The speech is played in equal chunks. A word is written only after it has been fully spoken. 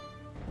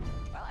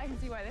can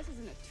see why this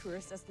isn't a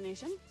tourist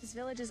destination. This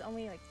village is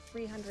only like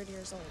 300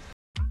 years old.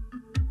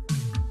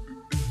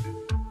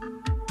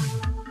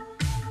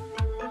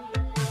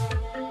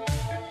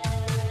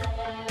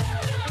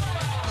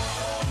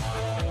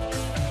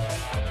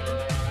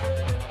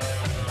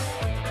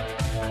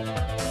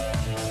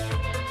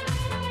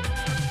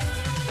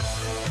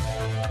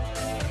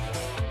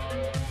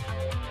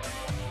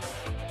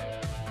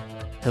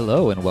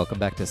 Hello and welcome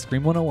back to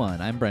Scream 101.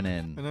 I'm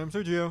Brennan. And I'm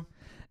Sergio.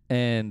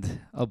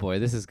 And, oh boy,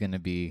 this is going to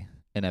be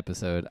an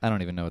episode. I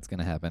don't even know what's going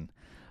to happen.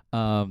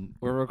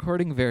 We're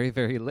recording very,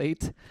 very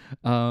late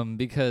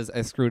because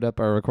I screwed up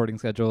our recording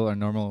schedule, our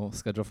normal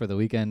schedule for the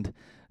weekend.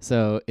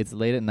 So it's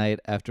late at night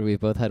after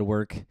we've both had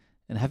work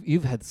and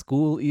you've had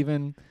school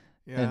even.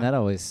 Yeah, And that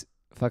always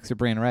fucks your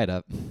brain right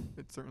up.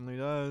 it certainly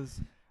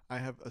does. I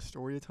have a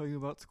story to tell you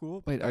about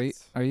school. Wait, are you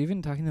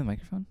even talking to the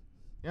microphone?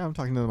 Yeah, I'm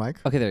talking to the mic.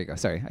 Okay, there you go.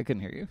 Sorry, I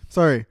couldn't hear you.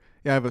 Sorry.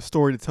 Yeah, I have a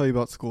story to tell you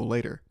about school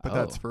later, but Oh.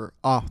 that's for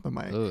off the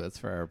mic. Ooh, that's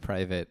for our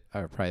private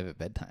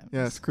bedtime.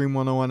 Yeah, Scream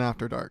 101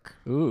 After Dark.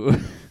 Ooh,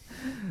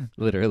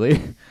 literally.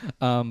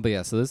 But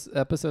yeah, so this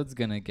episode's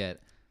gonna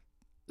get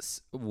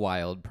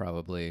wild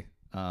probably.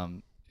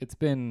 It's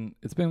been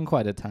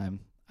quite a time.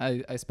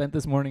 I spent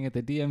this morning at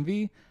the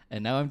DMV,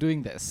 and now I'm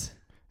doing this.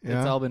 Yeah.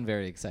 It's all been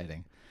very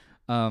exciting.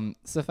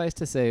 Suffice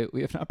to say,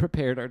 we have not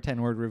prepared our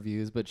 10-word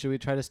reviews, but should we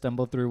try to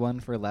stumble through one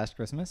for Last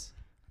Christmas?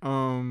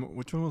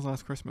 Which one was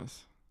Last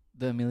Christmas?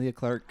 The Emilia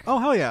Clarke. Oh,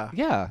 hell yeah.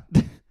 Yeah.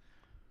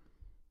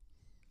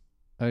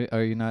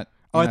 Are you not?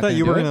 Oh, I you're not thought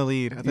you do were it? going to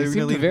lead. I thought You you were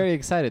seemed going to lead. very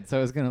excited, so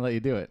I was gonna let you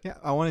do it. Yeah,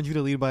 I wanted you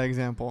to lead by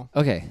example.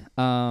 Okay.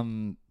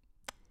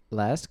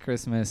 Last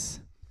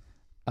Christmas.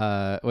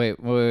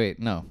 Wait.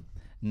 No.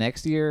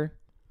 Next year,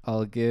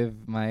 I'll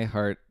give my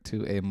heart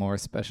to a more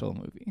special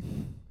movie.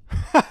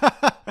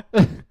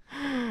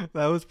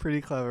 That was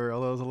pretty clever,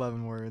 although it was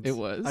 11 words. It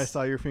was. I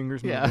saw your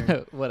fingers moving. Yeah.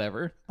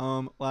 Whatever.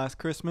 Last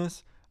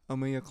Christmas,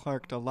 Emilia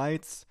Clarke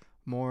delights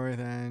more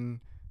than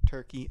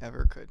turkey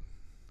ever could.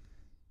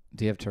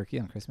 Do you have turkey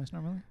on Christmas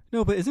normally?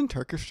 No, but isn't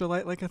Turkish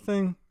delight like a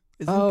thing?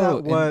 Isn't Oh, that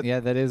and what yeah,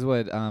 that is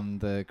what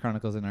the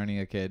Chronicles of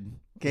Narnia kid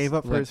gave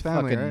up for went his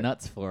family, fucking right?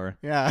 nuts for.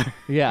 Yeah.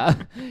 Yeah.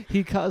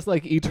 He caused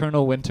like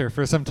eternal winter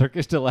for some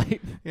Turkish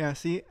delight. Yeah,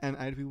 see, and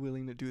I'd be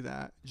willing to do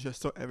that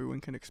just so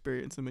everyone can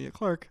experience Emilia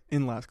Clarke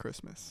in Last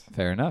Christmas.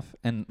 Fair enough.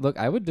 And look,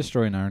 I would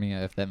destroy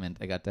Narnia if that meant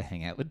I got to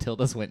hang out with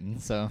Tilda Swinton,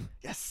 so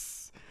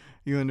Yes.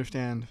 You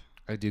understand.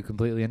 I do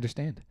completely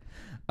understand.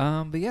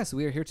 But yes,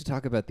 we are here to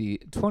talk about the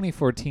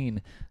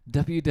 2014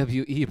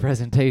 WWE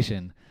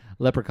presentation,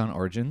 Leprechaun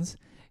Origins.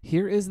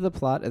 Here is the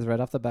plot as right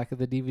off the back of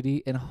the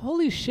DVD, and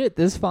holy shit,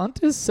 this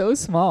font is so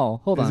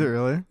small. Hold on. Is it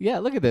really? Yeah,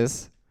 look at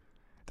this.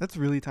 That's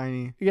really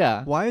tiny.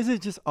 Yeah. Why is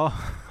it just all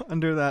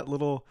under that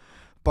little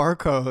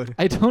barcode?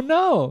 I don't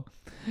know.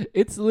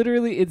 It's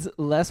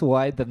less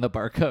wide than the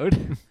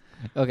barcode.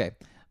 Okay.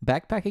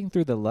 Backpacking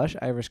through the lush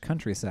Irish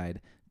countryside,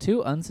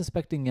 two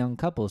unsuspecting young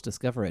couples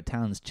discover a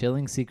town's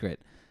chilling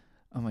secret.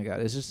 Oh my god,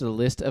 it's just a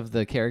list of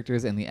the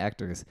characters and the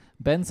actors.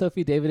 Ben,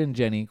 Sophie, David, and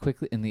Jenny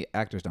and the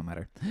actors don't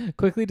matter,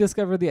 quickly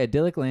discover the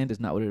idyllic land is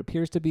not what it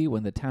appears to be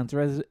when the town's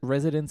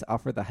residents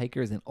offer the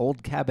hikers an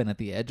old cabin at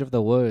the edge of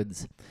the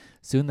woods.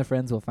 Soon the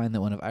friends will find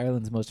that one of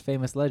Ireland's most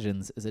famous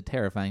legends is a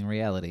terrifying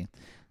reality.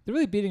 They're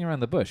really beating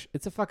around the bush.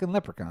 It's a fucking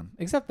leprechaun.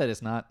 Except that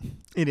it's not.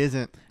 It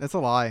isn't. That's a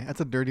lie.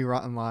 That's a dirty,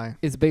 rotten lie.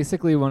 It's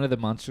basically one of the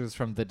monsters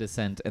from The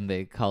Descent, and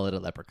they call it a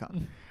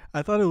leprechaun.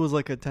 I thought it was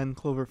like a 10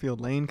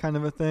 Cloverfield Lane kind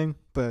of a thing,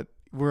 but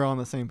we're on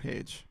the same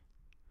page.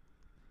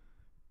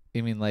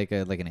 You mean like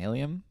an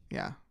alien?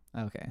 Yeah.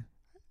 Okay.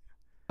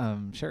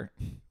 Sure.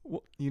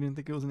 Well, you didn't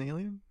think it was an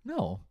alien?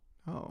 No.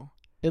 Oh.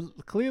 It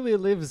clearly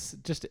lives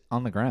just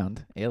on the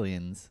ground.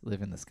 Aliens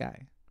live in the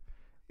sky.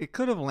 It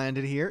could have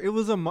landed here. It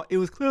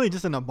was clearly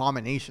just an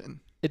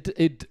abomination.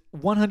 It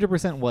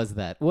 100% was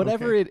that.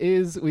 Whatever Okay. it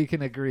is, we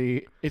can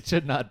agree it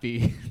should not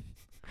be.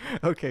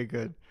 Okay,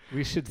 good.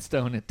 We should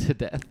stone it to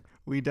death.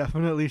 We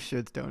definitely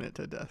should stone it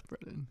to death,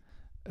 Brennan.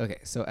 Okay,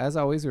 so as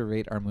always, we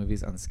rate our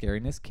movies on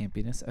scariness,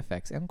 campiness,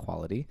 effects, and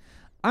quality.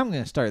 I'm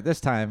going to start this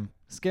time.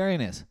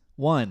 Scariness.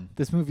 1.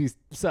 This movie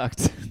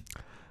sucked.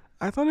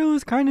 I thought it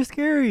was kind of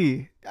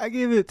scary. I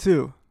gave it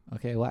 2.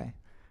 Okay, why?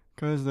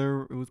 Because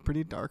it was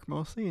pretty dark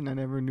mostly, and I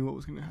never knew what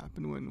was going to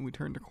happen when we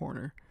turned a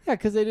corner. Yeah,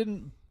 because they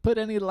didn't put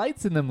any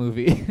lights in the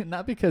movie.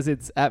 Not because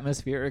it's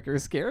atmospheric or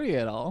scary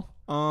at all.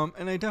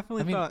 And I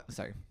definitely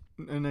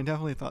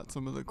thought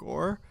some of the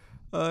gore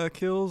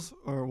kills,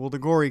 the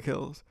gory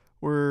kills,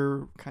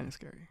 were kind of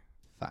scary.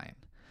 Fine.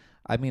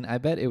 I mean, I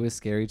bet it was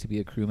scary to be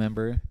a crew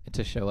member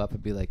to show up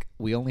and be like,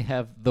 we only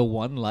have the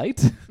one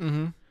light.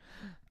 Mm-hmm.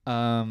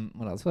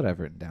 What else? What I've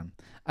written down.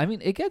 I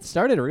mean, it gets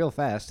started real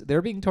fast.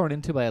 They're being torn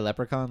into by a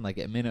leprechaun like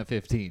at minute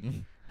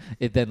 15.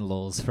 It then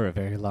lulls for a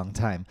very long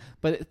time.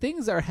 But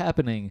things are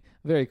happening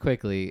very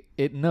quickly.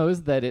 It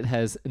knows that it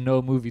has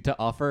no movie to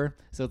offer.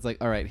 So it's like,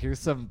 all right, here's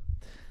some...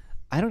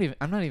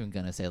 I'm not even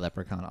going to say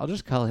leprechaun. I'll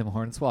just call him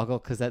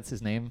Hornswoggle because that's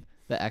his name,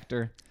 the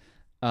actor.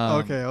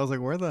 Okay, I was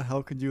like, where the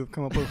hell could you have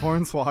come up with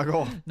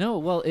Hornswoggle? No,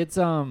 well, it's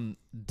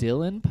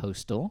Dylan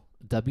Postal,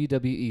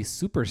 WWE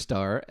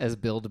superstar, as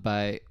billed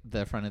by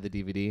the front of the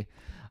DVD.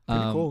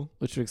 Pretty cool.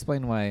 Which would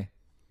explain why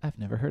I've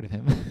never heard of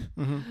him.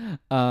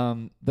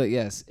 Mm-hmm. But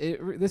yes,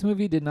 this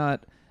movie did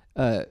not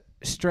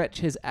stretch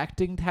his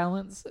acting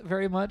talents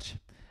very much.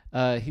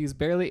 He's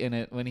barely in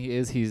it. When he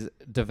is, he's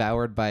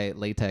devoured by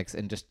latex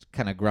and just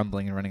kind of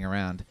grumbling and running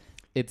around.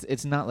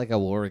 It's not like a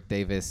Warwick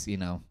Davis,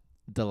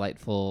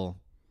 delightful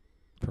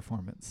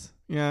performance.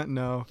 Yeah,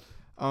 no.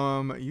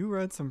 You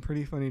read some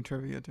pretty funny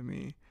trivia to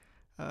me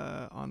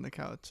on the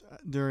couch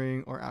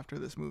during or after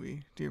this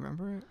movie. Do you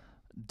remember it?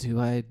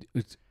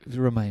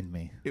 Remind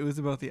me? It was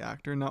about the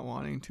actor not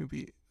wanting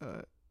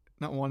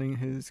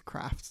his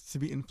craft to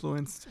be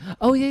influenced.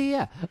 Oh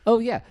yeah. Oh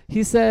yeah.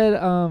 He said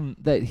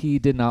that he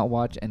did not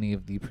watch any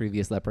of the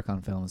previous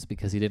Leprechaun films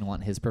because he didn't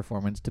want his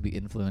performance to be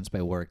influenced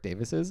by Warwick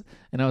Davis's.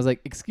 And I was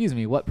like, excuse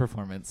me, what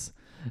performance?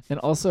 And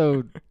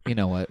also, you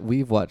know what?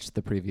 We've watched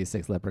the previous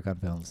 6 Leprechaun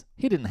films.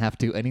 He didn't have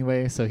to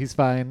anyway, so he's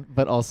fine.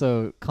 But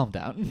also, calm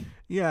down.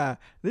 Yeah,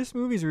 this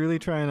movie's really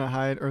trying to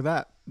hide, or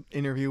that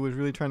interview was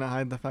really trying to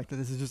hide the fact that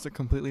this is just a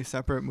completely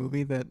separate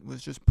movie that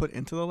was just put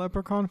into the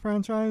Leprechaun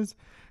franchise.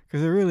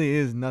 Because there really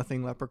is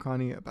nothing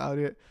Leprechaun-y about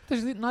it.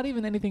 There's not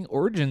even anything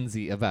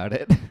Origins-y about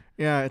it.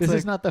 Yeah, this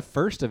is not the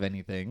first of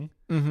anything.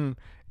 Mm-hmm.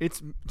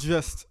 It's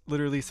just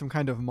literally some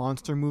kind of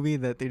monster movie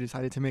that they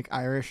decided to make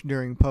Irish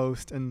during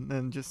post and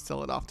then just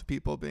sell it off to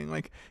people, being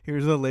like,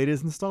 here's the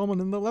latest installment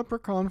in the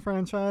Leprechaun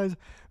franchise.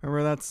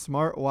 Remember that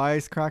smart,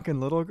 wisecracking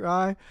little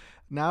guy?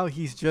 Now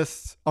he's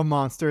just a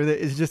monster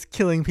that is just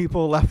killing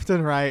people left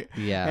and right.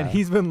 Yeah. And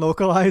he's been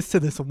localized to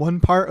this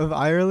one part of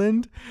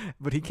Ireland,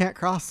 but he can't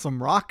cross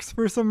some rocks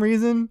for some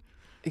reason.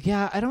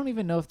 Yeah, I don't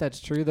even know if that's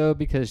true, though,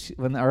 because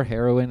when our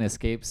heroine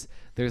escapes,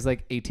 there's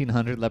like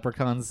 1,800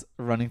 leprechauns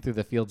running through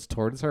the fields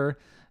towards her,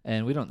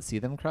 and we don't see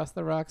them cross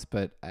the rocks,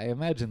 but I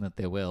imagine that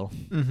they will.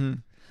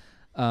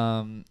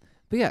 Mm-hmm.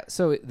 But yeah,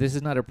 so this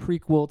is not a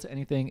prequel to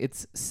anything.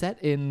 It's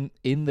set in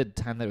the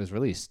time that it was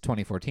released,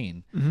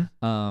 2014.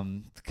 Mm-hmm.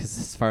 Because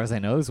as far as I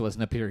know, this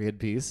wasn't a period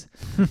piece.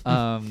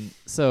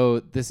 So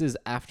this is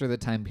after the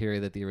time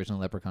period that the original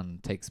Leprechaun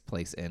takes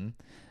place in.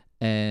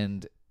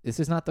 And this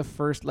is not the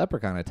first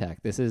Leprechaun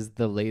attack. This is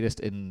the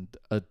latest in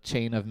a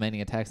chain of many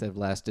attacks that have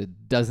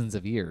lasted dozens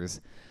of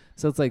years.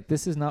 So it's like,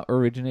 this is not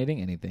originating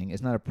anything.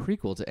 It's not a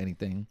prequel to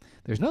anything.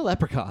 There's no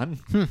Leprechaun,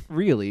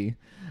 really.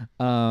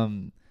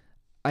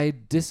 I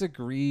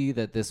disagree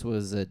that this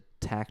was a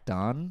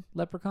tacked-on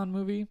Leprechaun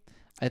movie.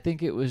 I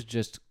think it was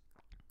just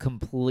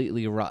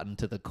completely rotten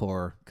to the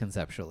core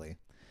conceptually.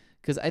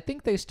 Because I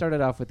think they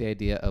started off with the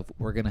idea of,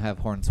 we're going to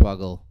have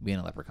Hornswoggle be in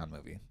a Leprechaun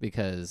movie,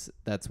 because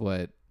that's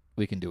what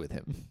we can do with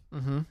him.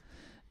 Mm-hmm.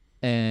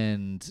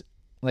 And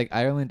like,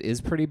 Ireland is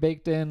pretty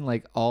baked in.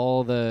 Like,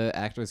 all the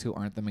actors who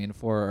aren't the main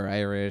 4 are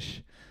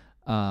Irish.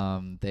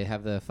 They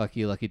have the "fuck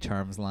you, Lucky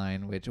Charms"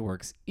 line, which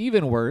works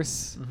even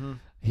worse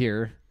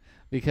here,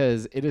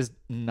 because it is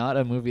not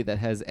a movie that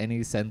has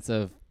any sense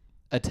of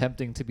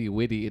attempting to be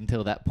witty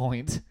until that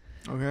point.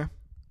 Okay.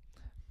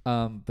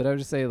 But I would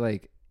just say,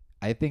 like,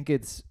 I think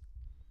it's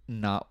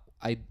not.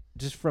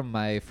 Just from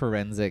my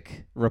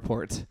forensic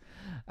report,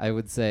 I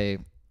would say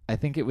I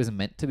think it was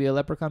meant to be a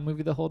Leprechaun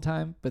movie the whole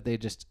time, but they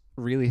just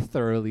really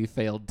thoroughly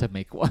failed to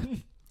make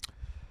one.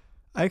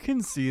 I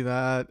can see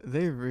that.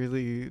 They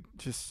really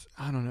just,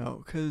 I don't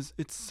know, because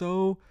it's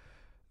so,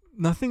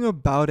 nothing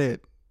about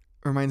it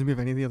reminds me of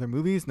any of the other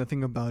movies.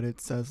 Nothing about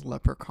it says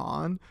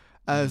Leprechaun.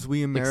 As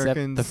we Americans...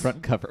 Except the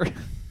front cover.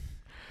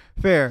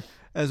 Fair.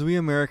 As we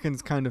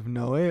Americans kind of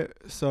know it.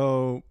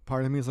 So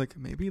part of me is like,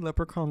 maybe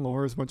Leprechaun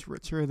lore is much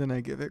richer than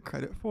I give it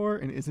credit for,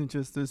 and isn't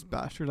just this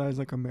bastardized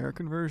like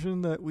American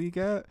version that we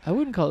get. I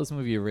wouldn't call this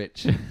movie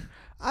rich.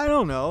 I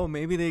don't know.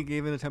 Maybe they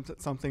gave an attempt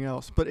at something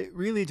else, but it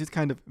really just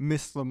kind of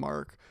missed the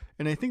mark.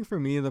 And I think for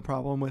me, the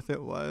problem with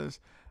it was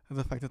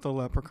the fact that the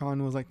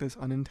Leprechaun was like this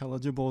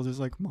unintelligible, just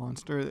like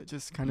monster that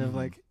just kind of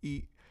like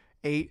ate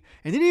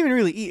and didn't even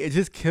really eat. It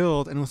just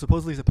killed and was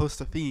supposedly supposed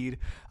to feed.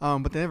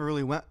 But they never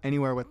really went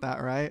anywhere with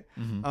that, right?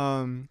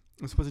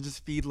 It was supposed to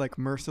just feed like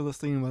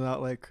mercilessly and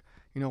without like,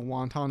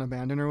 wanton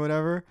abandon or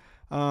whatever.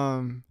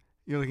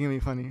 You're looking at me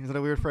funny. Is that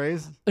a weird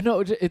phrase? No,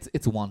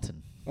 it's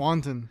wanton.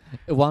 Wanton.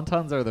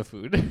 Wontons are the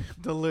food.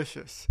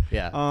 Delicious.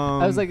 Yeah.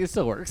 I was like, it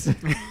still works.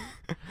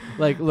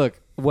 Like,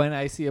 look, when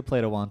I see a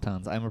plate of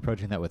wontons, I'm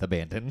approaching that with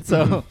abandon.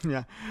 So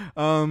yeah.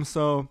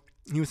 So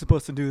he was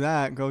supposed to do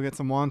that, go get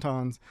some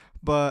wontons,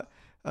 but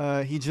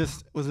he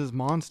just was his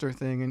monster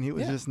thing, and he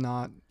was just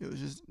not. It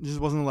was just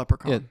wasn't a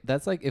Leprechaun. Yeah,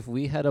 that's like if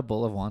we had a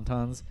bowl of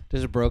wontons,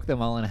 just broke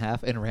them all in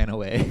half and ran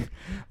away.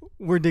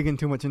 We're digging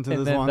too much into and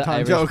this then wonton the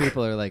Irish joke.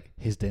 People are like,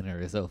 his dinner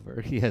is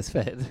over. He has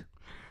fed.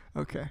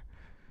 Okay.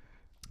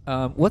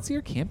 What's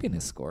your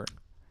campiness score?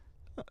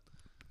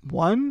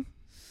 1.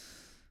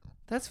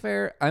 That's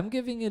fair. I'm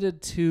giving it a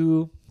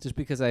 2 just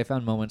because I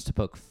found moments to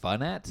poke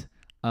fun at.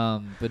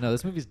 But no,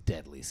 this movie's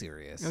deadly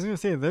serious. I was going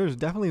to say, there's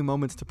definitely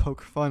moments to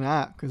poke fun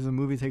at because the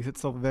movie takes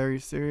itself very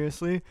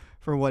seriously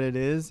for what it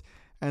is.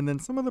 And then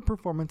some of the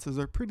performances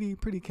are pretty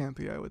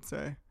campy, I would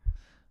say.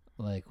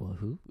 Like, well,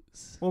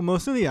 who's? Well,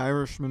 most of the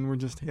Irishmen were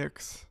just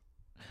hicks.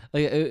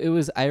 Like, it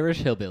was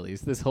Irish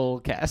hillbillies, this whole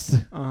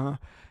cast.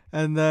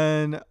 And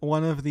then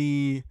one of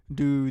the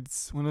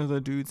dudes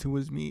who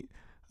was meat,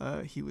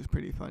 he was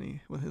pretty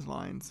funny with his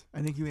lines.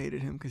 I think you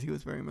hated him because he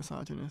was very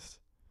misogynist.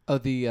 Oh,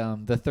 the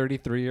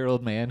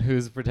 33-year-old man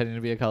who's pretending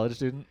to be a college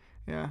student.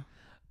 Yeah.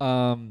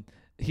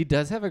 He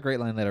does have a great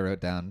line that I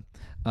wrote down.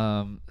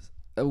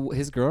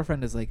 His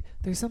girlfriend is like,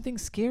 "There's something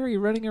scary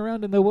running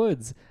around in the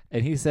woods,"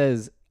 and he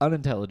says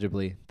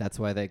unintelligibly, "That's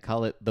why they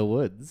call it the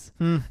woods."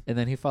 And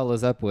then he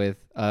follows up with,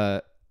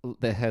 "That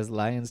has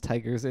lions,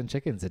 tigers, and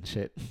chickens and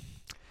shit."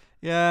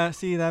 Yeah.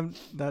 See,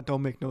 that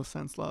don't make no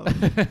sense, love.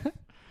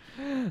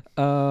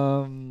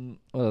 What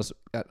else?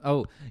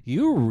 Oh,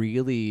 you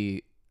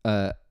really.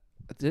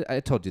 I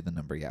told you the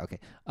number. Yeah, okay.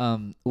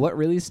 What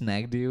really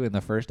snagged you in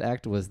the first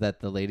act was that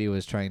the lady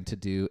was trying to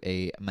do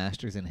a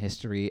master's in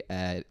history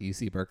at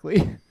UC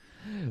Berkeley,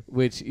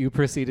 which you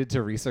proceeded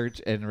to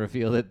research and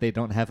reveal that they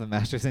don't have a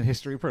master's in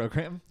history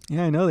program.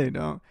 Yeah, I know they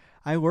don't.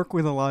 I work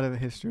with a lot of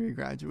history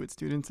graduate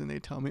students, and they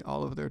tell me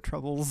all of their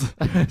troubles.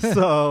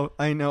 So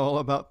I know all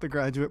about the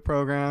graduate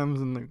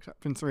programs and the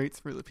acceptance rates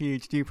for the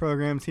PhD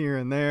programs here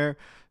and there.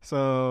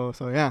 So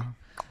yeah.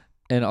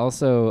 And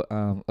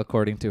also,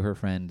 according to her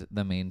friend,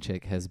 the main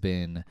chick has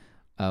been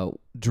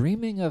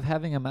dreaming of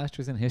having a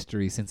master's in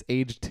history since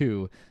age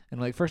 2.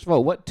 And like, first of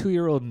all, what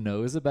 2-year-old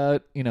knows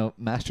about,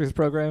 master's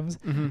programs?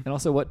 And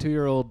also, what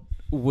 2-year-old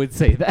would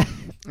say that?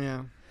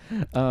 Yeah.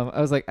 I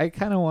was like, I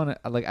kind of want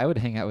to, like, I would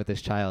hang out with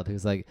this child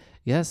who's like,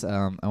 yes,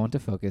 I want to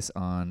focus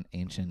on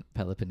ancient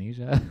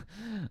Peloponnesia.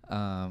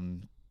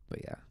 But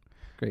yeah,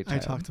 great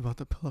child. I talked about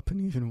the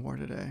Peloponnesian War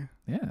today.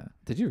 Yeah.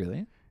 Did you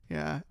really?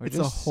 Yeah, We're it's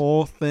a just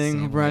whole thing,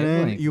 same Brennan.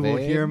 wavelength, You will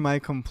babe. hear my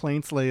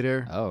complaints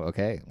later. Oh,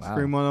 okay. Wow.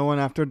 Scream 101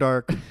 After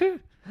Dark.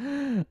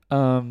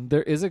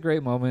 There is a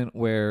great moment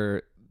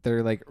where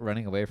they're like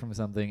running away from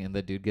something and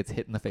the dude gets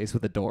hit in the face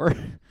with a door,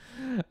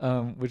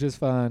 which is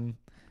fun.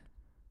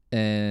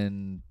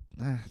 And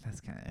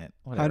that's kind of it.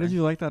 Whatever. How did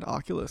you like that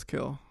Oculus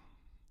kill?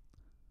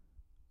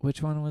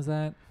 Which one was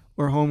that?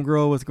 Where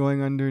homegirl was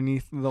going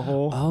underneath the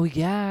hole. Oh,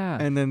 yeah.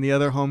 And then the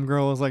other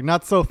homegirl was like,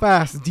 "Not so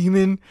fast,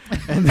 demon."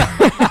 And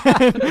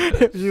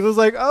then she was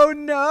like, "Oh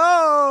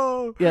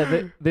no."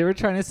 Yeah, they were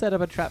trying to set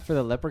up a trap for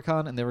the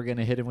leprechaun, and they were going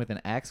to hit him with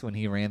an axe when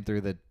he ran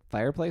through the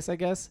fireplace, I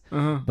guess.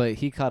 But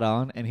he caught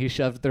on, and he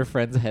shoved their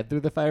friend's head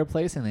through the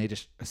fireplace, and they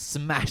just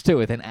smashed it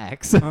with an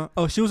axe.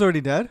 Oh, she was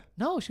already dead?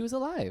 No, she was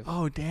alive.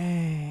 Oh,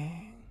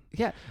 dang.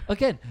 Yeah.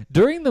 Again,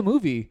 during the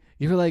movie,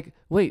 you were like,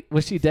 wait,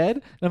 was she dead?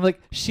 And I'm like,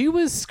 she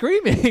was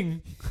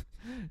screaming.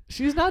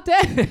 She's not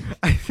dead.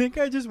 I think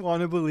I just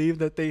want to believe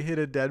that they hit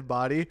a dead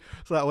body,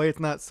 so that way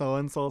it's not so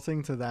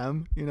insulting to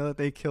them, that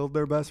they killed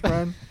their best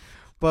friend.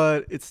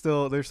 But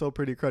they're still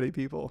pretty cruddy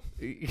people.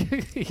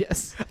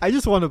 Yes. I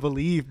just want to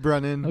believe,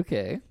 Brennan.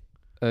 Okay.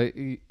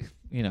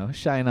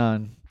 Shine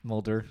on,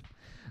 Mulder.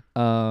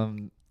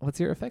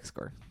 What's your effects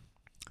score?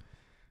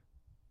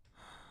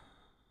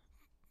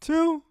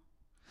 2,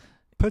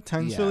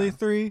 potentially Yeah.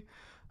 3.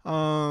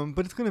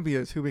 But it's gonna be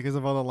a 2 because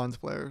of all the lens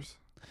flares.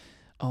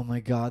 Oh my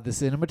God, the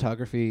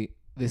cinematography.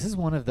 This is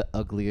one of the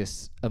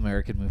ugliest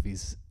American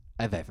movies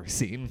I've ever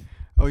seen.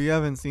 Oh, you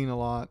haven't seen a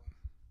lot.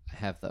 I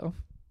have, though.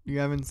 You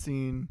haven't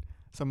seen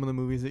some of the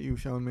movies that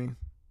you've shown me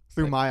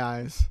through Like- my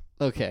eyes.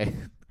 Okay.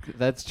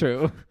 That's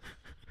true.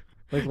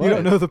 Like what? You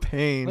don't know the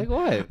pain Like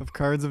what? of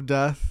Cards of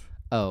Death,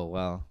 Oh,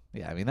 well.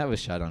 Yeah, I mean, that was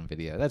shot on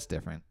video. That's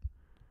different.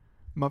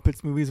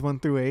 Muppets movies 1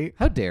 through 8.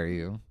 How dare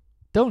you?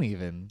 Don't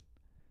even.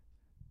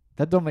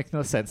 That don't make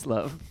no sense,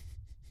 love.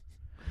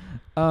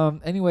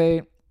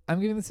 Anyway, I'm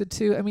giving this a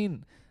 2. I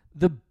mean,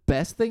 the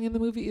best thing in the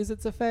movie is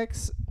its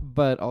effects,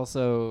 but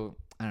also,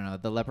 I don't know,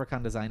 the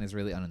leprechaun design is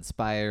really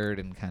uninspired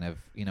and kind of,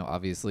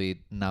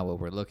 obviously not what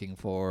we're looking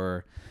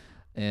for.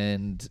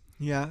 And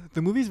Yeah,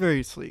 the movie's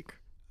very sleek.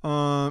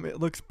 It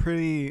looks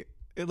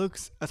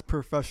as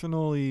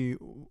professionally,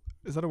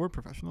 is that a word,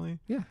 professionally?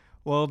 Yeah.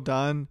 Well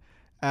done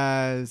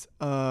as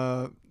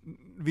a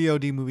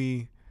VOD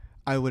movie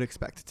I would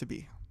expect it to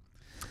be.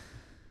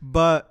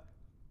 But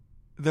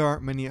there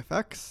aren't many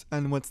effects,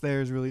 and what's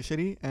there is really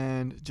shitty.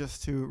 And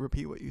just to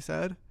repeat what you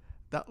said,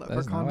 that That's not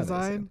leprechaun what I said.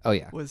 design Oh,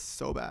 yeah. was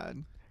so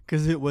bad.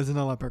 Because it wasn't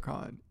a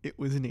leprechaun. It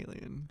was an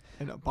alien.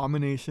 An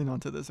abomination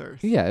onto this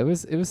earth. Yeah, it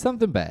was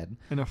something bad.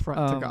 An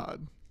affront to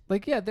God.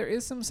 Like, yeah, there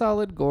is some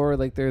solid gore.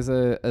 Like, there's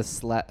a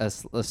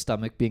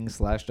stomach being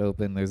slashed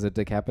open. There's a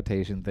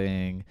decapitation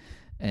thing,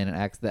 and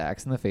the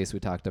axe in the face we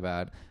talked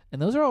about.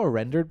 And those are all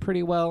rendered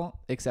pretty well,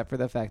 except for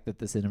the fact that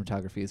the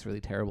cinematography is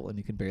really terrible, and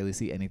you can barely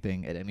see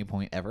anything at any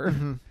point ever.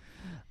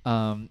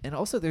 Mm-hmm. And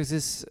also,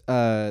 there's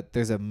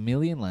a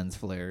million lens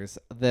flares.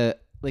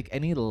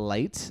 Any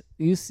light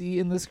you see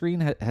in the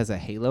screen has a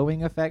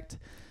haloing effect.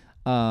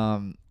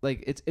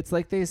 It's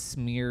like they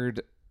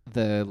smeared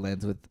the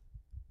lens with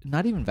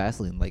not even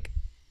Vaseline, like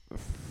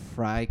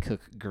fry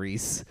cook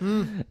grease.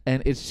 And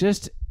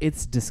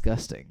it's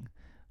disgusting.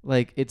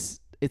 Like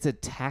it's a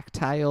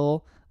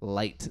tactile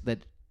light that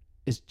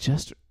is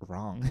just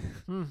wrong.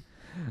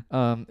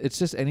 Hmm. It's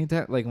just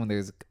anytime, like when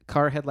there's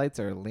car headlights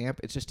or a lamp,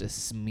 it's just a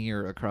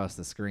smear across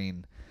the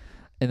screen.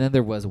 And then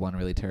there was one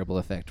really terrible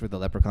effect where the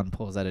leprechaun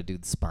pulls out a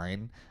dude's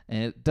spine,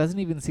 and it doesn't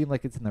even seem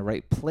like it's in the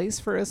right place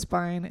for a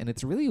spine, and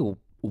it's really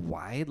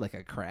wide like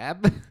a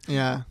crab.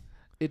 Yeah.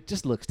 It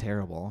just looks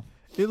terrible.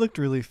 It looked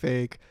really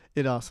fake.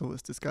 It also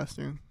was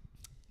disgusting.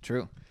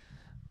 True.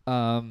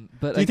 But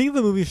Do you think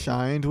the movie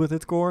shined with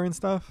its gore and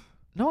stuff?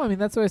 no, I mean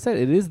that's what I said.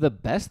 It is the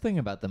best thing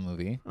about the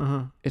movie.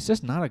 Uh-huh. It's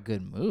just not a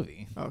good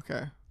movie.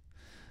 Okay.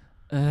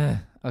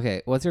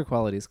 Okay, what's your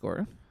quality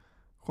score?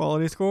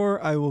 Quality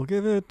score, I will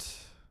give it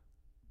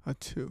a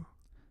 2.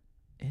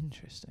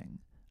 Interesting.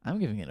 I'm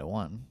giving it a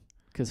 1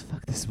 because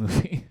fuck this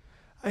movie.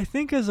 I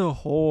think as a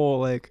whole,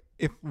 like,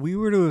 if we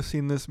were to have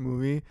seen this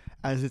movie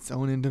as its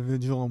own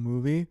individual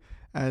movie,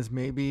 as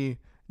maybe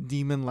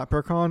Demon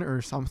Leprechaun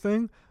or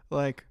something,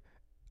 like,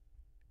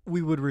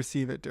 we would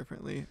receive it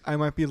differently. I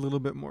might be a little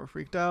bit more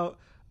freaked out.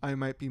 I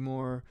might be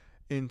more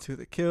into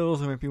the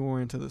kills. I might be more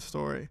into the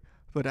story.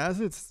 But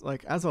as it's,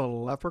 like, as a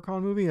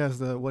Leprechaun movie, as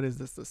the, what is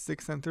this, the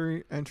 6th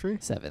entry?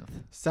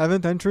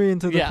 7th entry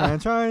into the Yeah.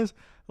 franchise,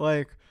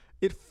 like,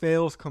 it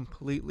fails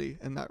completely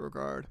in that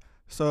regard.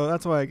 So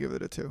that's why I give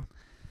it a 2.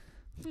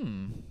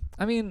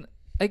 I mean,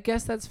 I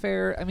guess that's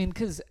fair. I mean,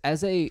 because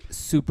as a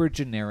super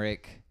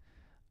generic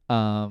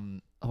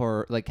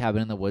horror, like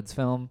Cabin in the Woods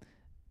film,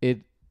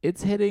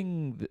 it's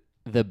hitting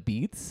the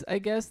beats, I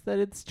guess, that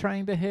it's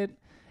trying to hit.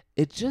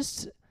 It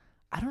just,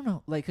 I don't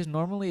know, like, because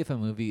normally if a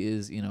movie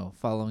is, you know,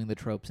 following the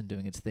tropes and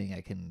doing its thing,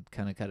 I can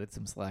kind of cut it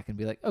some slack and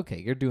be like, okay,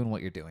 you're doing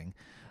what you're doing.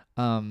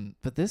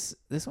 But this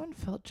one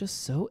felt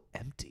just so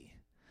empty.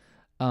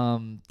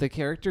 The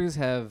characters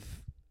have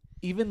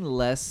even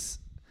less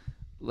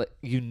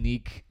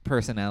unique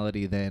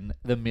personality than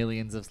the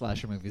millions of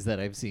slasher movies that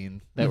I've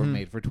seen that were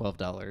made for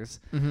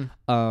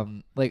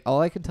 $12. Like, all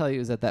I can tell you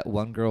is that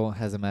one girl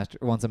has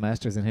wants a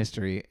master's in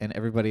history, and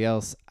everybody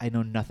else I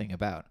know nothing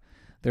about.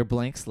 They're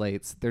blank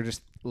slates. They're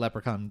just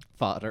leprechaun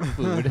fodder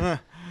food.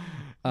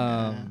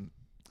 And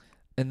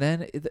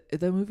then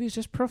the movie is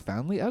just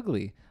profoundly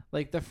ugly.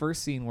 Like the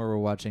first scene where we're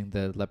watching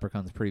the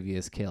leprechaun's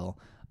previous kill,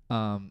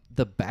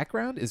 the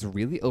background is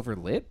really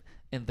overlit,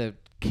 and the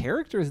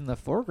characters in the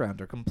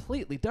foreground are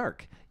completely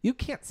dark. You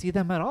can't see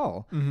them at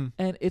all.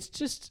 And it's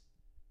just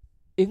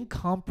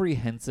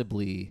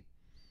incomprehensibly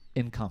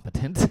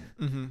incompetent.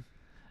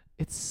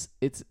 It's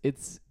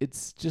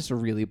just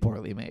really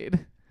poorly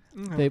made.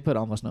 Okay. They put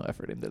almost no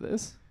effort into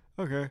this.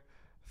 Okay,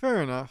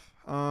 fair enough.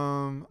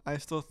 I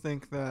still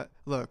think that,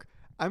 look,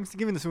 I'm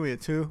giving this movie a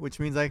 2,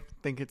 which means I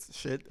think it's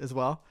shit as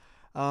well.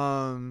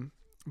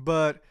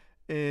 But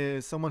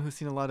as someone who's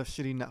seen a lot of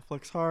shitty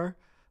Netflix horror,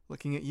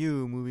 looking at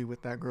you, movie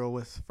with that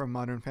girl from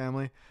Modern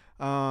Family,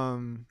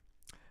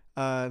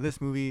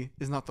 this movie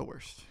is not the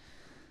worst.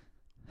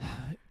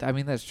 I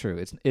mean, that's true.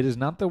 It is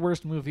not the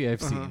worst movie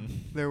I've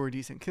seen. There were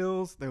decent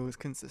kills. There was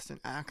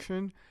consistent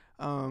action.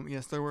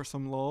 Yes, there were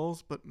some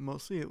lulls, but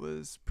mostly it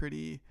was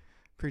pretty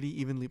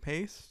evenly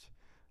paced.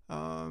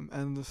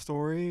 And the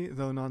story,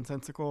 though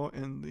nonsensical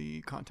in the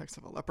context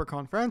of a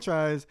Leprechaun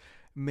franchise,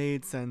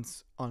 made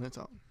sense on its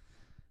own.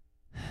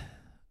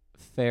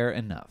 Fair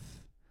enough.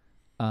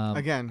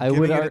 Again, I giving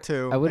would it a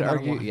 2. I would and not a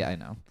argue. 1. Yeah, I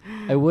know.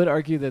 I would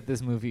argue that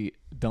this movie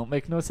don't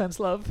make no sense,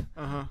 love.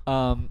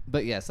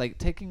 But yes, like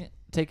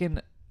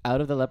taken out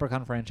of the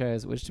Leprechaun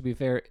franchise, which to be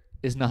fair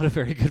is not a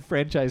very good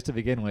franchise to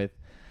begin with.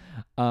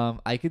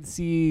 I could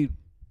see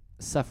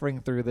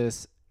suffering through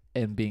this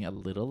and being a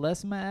little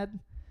less mad,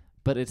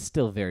 but it's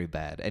still very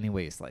bad any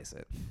way you slice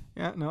it.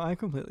 Yeah, no, I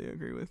completely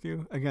agree with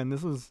you. Again,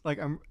 this was like,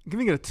 I'm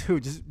giving it a 2,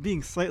 just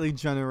being slightly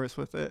generous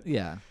with it.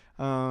 Yeah.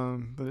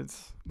 But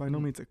it's by no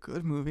means a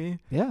good movie.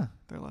 Yeah.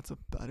 There are lots of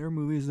better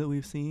movies that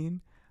we've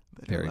seen.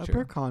 Better Very true.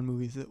 Leprechaun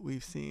movies that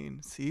we've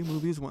seen. See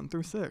movies 1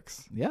 through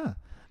 6. Yeah.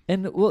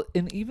 And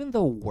even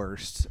the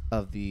worst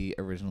of the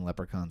original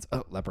Leprechauns,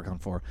 Leprechaun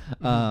 4,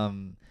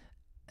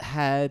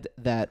 had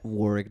that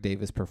Warwick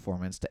Davis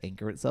performance to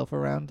anchor itself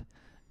around.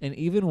 And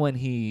even when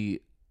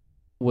he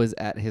was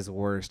at his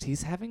worst,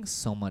 he's having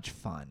so much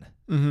fun.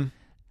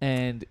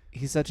 And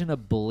he's such an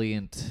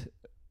ebullient,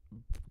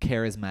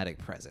 charismatic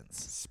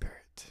presence.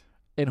 Spirit.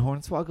 And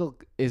Hornswoggle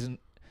is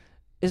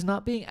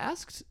not being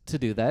asked to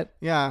do that.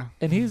 Yeah.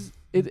 And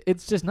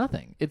it's just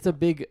nothing. It's a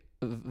big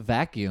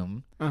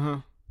vacuum.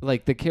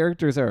 Like the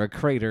characters are a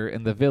crater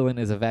and the villain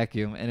is a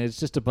vacuum, and it's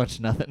just a bunch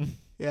of nothing.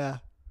 Yeah.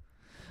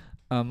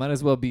 Might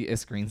as well be a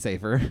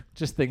screensaver.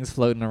 Just things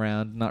floating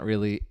around, not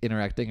really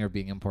interacting or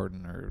being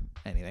important or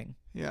anything.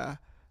 Yeah.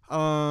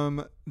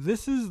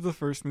 This is the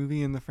first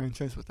movie in the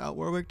franchise without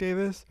Warwick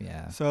Davis.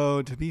 Yeah.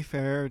 So to be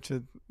fair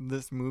to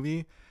this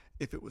movie,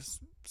 if it was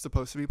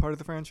supposed to be part of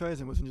the franchise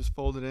and wasn't just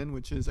folded in,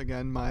 which is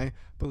again my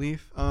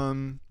belief,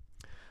 in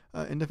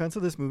defense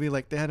of this movie,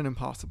 like they had an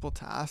impossible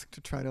task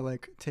to try to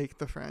like take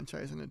the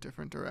franchise in a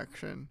different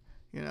direction,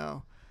 you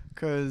know,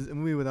 because a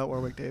movie without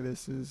Warwick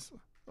Davis is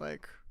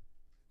like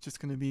just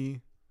gonna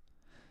be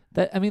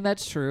That, I mean,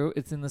 that's true.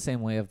 It's in the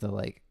same way of the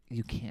like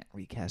you can't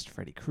recast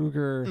Freddy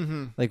Krueger.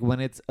 Mm-hmm. Like when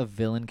it's a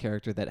villain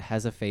character that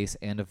has a face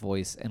and a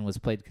voice and was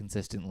played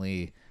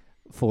consistently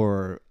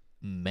for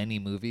many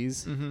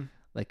movies, Mm-hmm.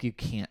 like you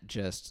can't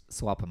just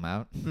swap them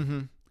out.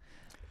 Mm-hmm.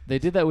 They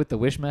did that with The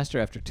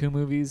Wishmaster after 2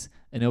 movies,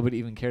 and nobody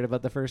even cared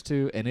about the first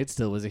 2, and it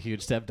still was a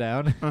huge step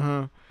down.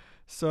 Uh-huh.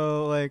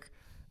 So, like,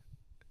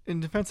 in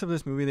defense of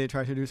this movie, they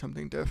tried to do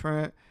something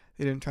different.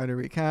 They didn't try to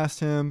recast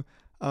him.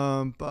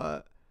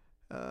 But,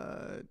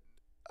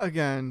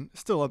 again,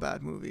 still a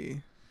bad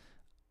movie.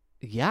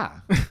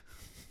 Yeah.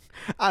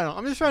 I don't know.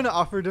 I'm just trying to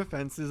offer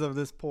defenses of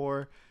this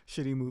poor,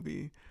 shitty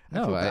movie. I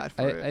feel bad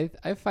for it.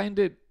 I find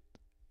it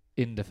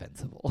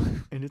indefensible.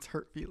 And it's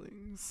hurt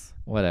feelings.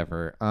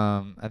 Whatever.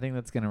 I think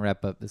that's gonna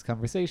wrap up this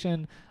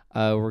conversation.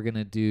 We're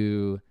gonna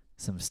do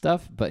some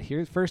stuff, but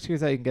here's how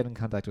you can get in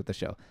contact with the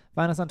show.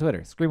 Find us on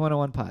Twitter,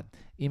 Scream101pod.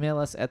 Email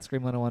us at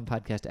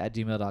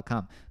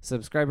scream101podcast@gmail.com.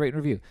 Subscribe, rate,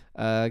 and review.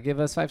 Give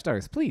us 5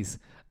 stars, please.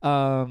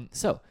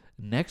 So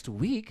next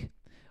week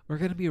we're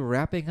gonna be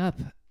wrapping up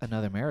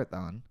another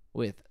marathon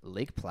with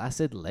Lake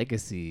Placid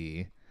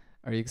Legacy.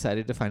 Are you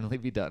excited to finally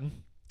be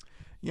done?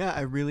 Yeah,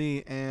 I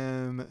really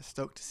am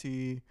stoked to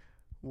see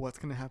what's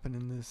going to happen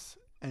in this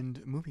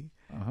end movie.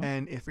 Uh-huh.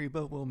 And if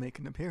Reba will make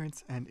an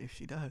appearance, and if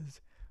she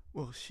does,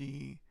 will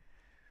she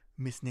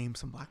misname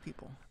some black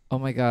people? Oh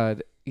my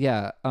god.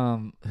 Yeah.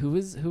 Who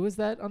was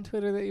that on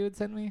Twitter that you had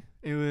sent me?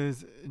 It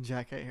was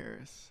Jack A.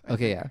 Harris.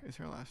 Okay, think yeah. is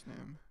her last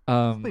name.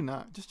 Probably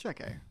not. Just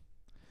Jack A.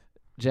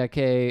 Jack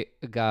A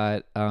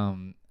got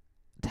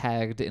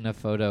tagged in a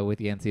photo with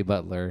Yancey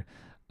Butler,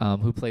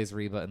 who plays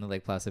Reba in the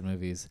Lake Placid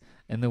movies,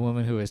 and the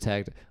woman who was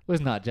tagged was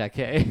not Jack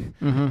A.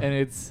 Mm-hmm. And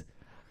it's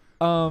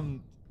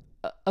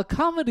a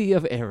comedy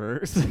of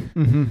errors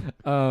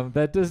Mm-hmm.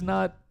 that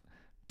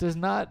does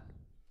not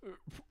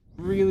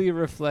really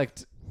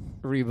reflect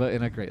Reba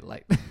in a great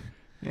light.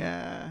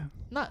 Yeah.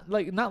 Not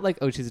like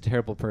oh, she's a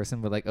terrible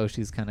person, but like oh,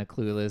 she's kind of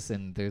clueless,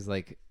 and there's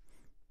like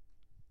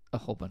a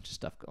whole bunch of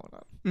stuff going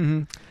on.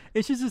 Mm-hmm.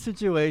 It's just a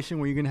situation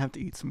where you're going to have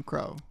to eat some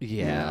crow. Yeah.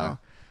 You know?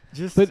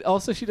 Just But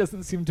also, she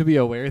doesn't seem to be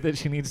aware that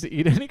she needs to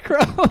eat any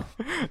crow.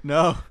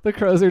 no. The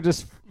crows are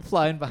just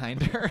flying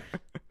behind her.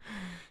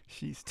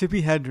 She's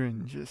Tippi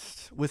Hedren,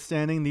 just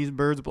withstanding these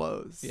birds'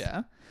 blows.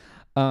 Yeah.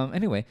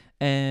 Anyway,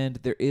 and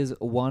there is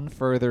one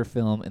further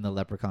film in the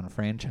Leprechaun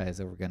franchise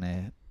that we're going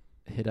to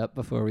hit up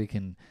before we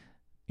can,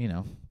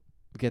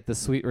 get the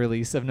sweet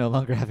release of no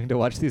longer having to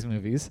watch these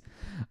movies.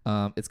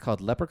 It's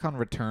called Leprechaun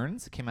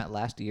Returns. It came out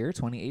last year,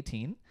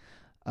 2018.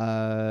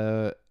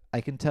 I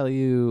can tell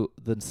you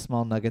the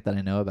small nugget that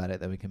I know about it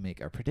that we can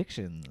make our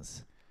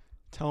predictions.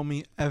 Tell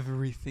me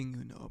everything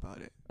you know about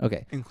it,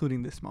 Okay.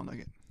 including this small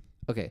nugget.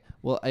 Okay.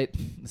 Well,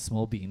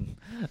 small bean.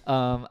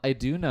 I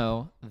do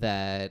know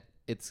that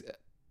it's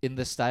in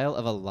the style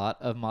of a lot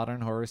of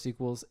modern horror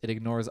sequels. It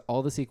ignores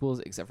all the sequels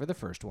except for the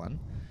first one.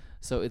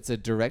 So it's a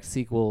direct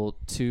sequel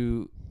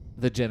to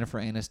the Jennifer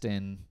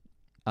Aniston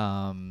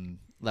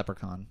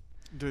Leprechaun.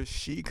 Does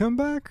she come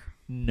back?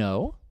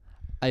 No.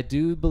 I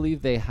do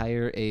believe they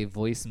hire a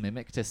voice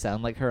mimic to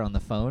sound like her on the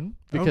phone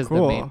because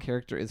cool. the main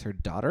character is her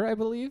daughter, I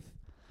believe.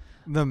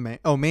 The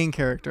main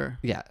character.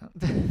 Yeah.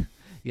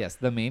 Yes,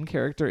 the main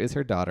character is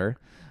her daughter.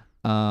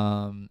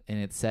 And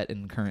it's set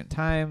in current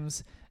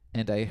times.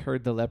 And I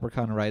heard the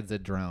leprechaun rides a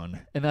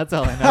drone. And that's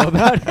all I know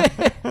about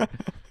it.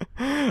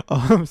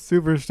 Oh, I'm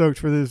super stoked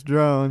for this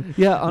drone.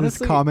 Yeah,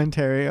 honestly. This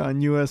commentary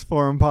on U.S.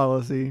 foreign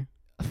policy.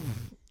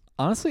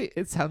 Honestly,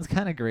 it sounds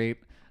kind of great.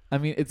 I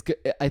mean,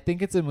 I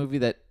think it's a movie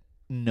that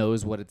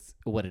knows what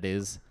it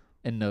is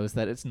and knows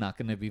that it's not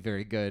going to be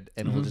very good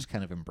and will just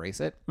kind of embrace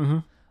it.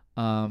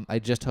 Mm-hmm. I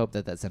just hope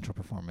that central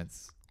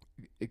performance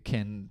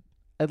can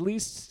at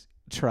least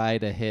try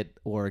to hit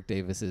Warwick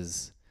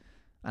Davis's,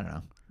 I don't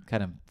know,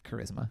 kind of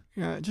charisma.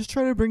 Yeah, just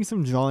try to bring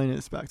some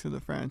jolliness back to the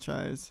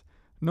franchise.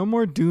 No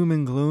more doom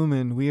and gloom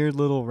and weird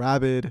little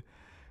rabid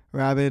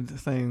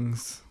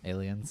things.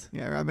 Aliens.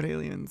 Yeah, rabid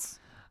aliens.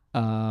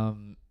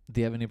 Do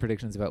you have any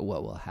predictions about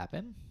what will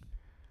happen?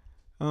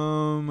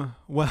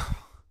 Well,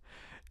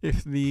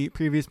 if the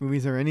previous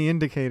movies are any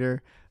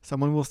indicator,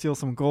 someone will steal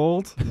some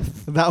gold.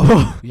 That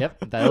will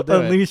Yep, that'll do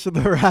unleash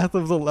the wrath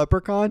of the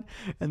leprechaun,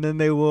 and then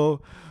they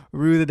will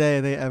rue the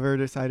day they ever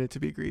decided to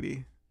be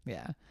greedy.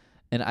 Yeah.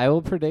 And I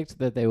will predict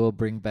that they will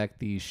bring back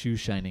the shoe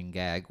shining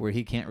gag where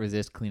he can't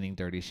resist cleaning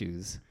dirty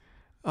shoes.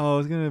 Oh, I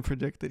was going to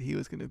predict that he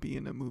was going to be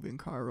in a moving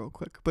car real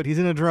quick, but he's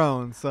in a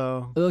drone,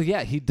 so. Oh,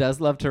 yeah, he does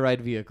love to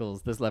ride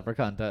vehicles, this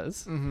leprechaun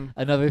does. Mm-hmm.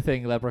 Another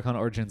thing Leprechaun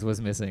Origins was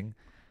missing.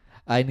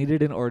 I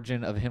needed an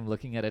origin of him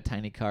looking at a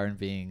tiny car and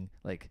being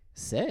like,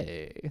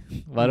 say,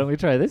 why don't we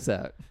try this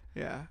out?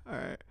 Yeah, all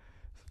right.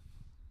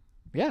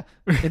 Yeah.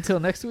 Until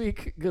next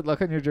week, good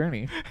luck on your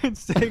journey.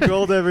 Stay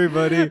gold,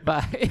 everybody.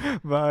 Bye.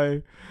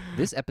 Bye.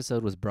 This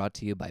episode was brought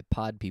to you by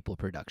Pod People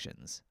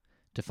Productions.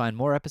 To find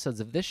more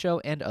episodes of this show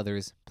and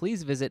others,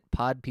 please visit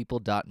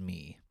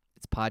podpeople.me.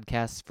 It's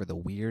podcasts for the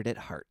weird at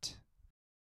heart.